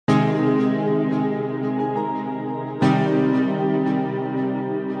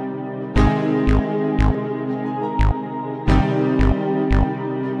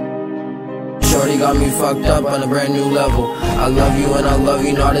got me fucked up on a brand new level. I love you and I love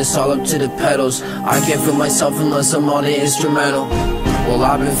you, not it's all up to the pedals. I can't feel myself unless I'm on the instrumental. Well,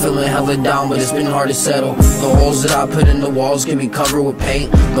 I've been feeling hella down, but it's been hard to settle. The holes that I put in the walls can be covered with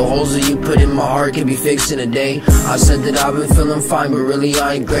paint. The holes that you put in my heart can be fixed in a day. I said that I've been feeling fine, but really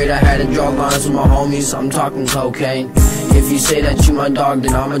I ain't great. I had to draw lines with my homies, I'm talking cocaine. If you say that you my dog,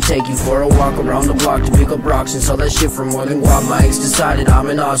 then I'ma take you for a walk around the block to pick up rocks and sell that shit for more than guap. My ex decided I'm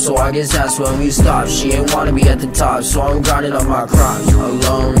an off, so I guess that's when we stopped. She ain't wanna be at the top, so I'm grinding up my crops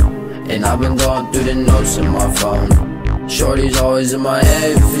alone. And I've been going through the notes in my phone. Shorty's always in my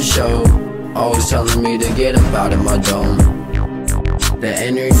head for sure, always telling me to get up out of my dome. The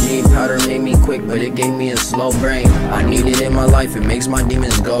energy powder made me quick, but it gave me a slow brain. I need it in my life, it makes my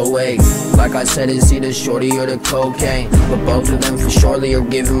demons go away. Like I said, it's either shorty or the cocaine, but both of them for surely are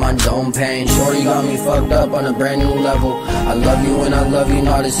giving my dome pain. Shorty got me fucked up on a brand new level. I love you and I love you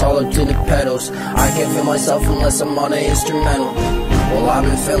not, it's all up to the pedals. I can't feel myself unless I'm on an instrumental. Well, I've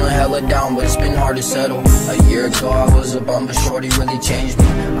been feeling hella down, but it's been hard to settle. A year ago I was a bum, but shorty really changed me.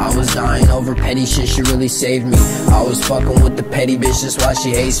 I was dying over petty shit, she really saved me. I was fucking with the petty bitch, that's why she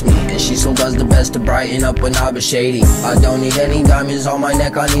hates me. And she still does the best to brighten up when I was shady. I don't need any diamonds on my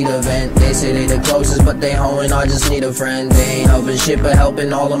neck, I need a vent. They say they the closest, but they hoeing, I just need a friend. They ain't helping shit, but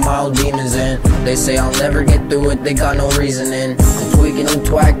helping all of my old demons in. They say I'll never get through it, they got no reasoning. I'm tweaking and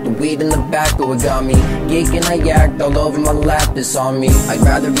twack, the weed in the back of what got me geeking, I yacked all over my lap, it's on me. I'd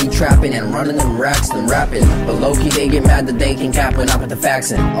rather be trapping and running them racks than rapping, but low-key they get mad that they can cap when I put the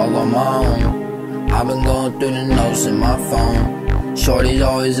facts in. All on my own, I've been going through the notes in my phone. Shorty's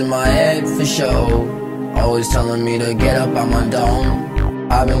always in my head for sure, always telling me to get up out my dome.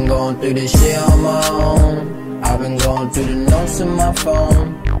 I've been going through this shit on my own. I've been going through the notes in my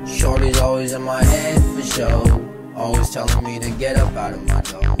phone. Shorty's always in my head for sure, always telling me to get up out of my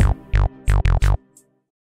dome.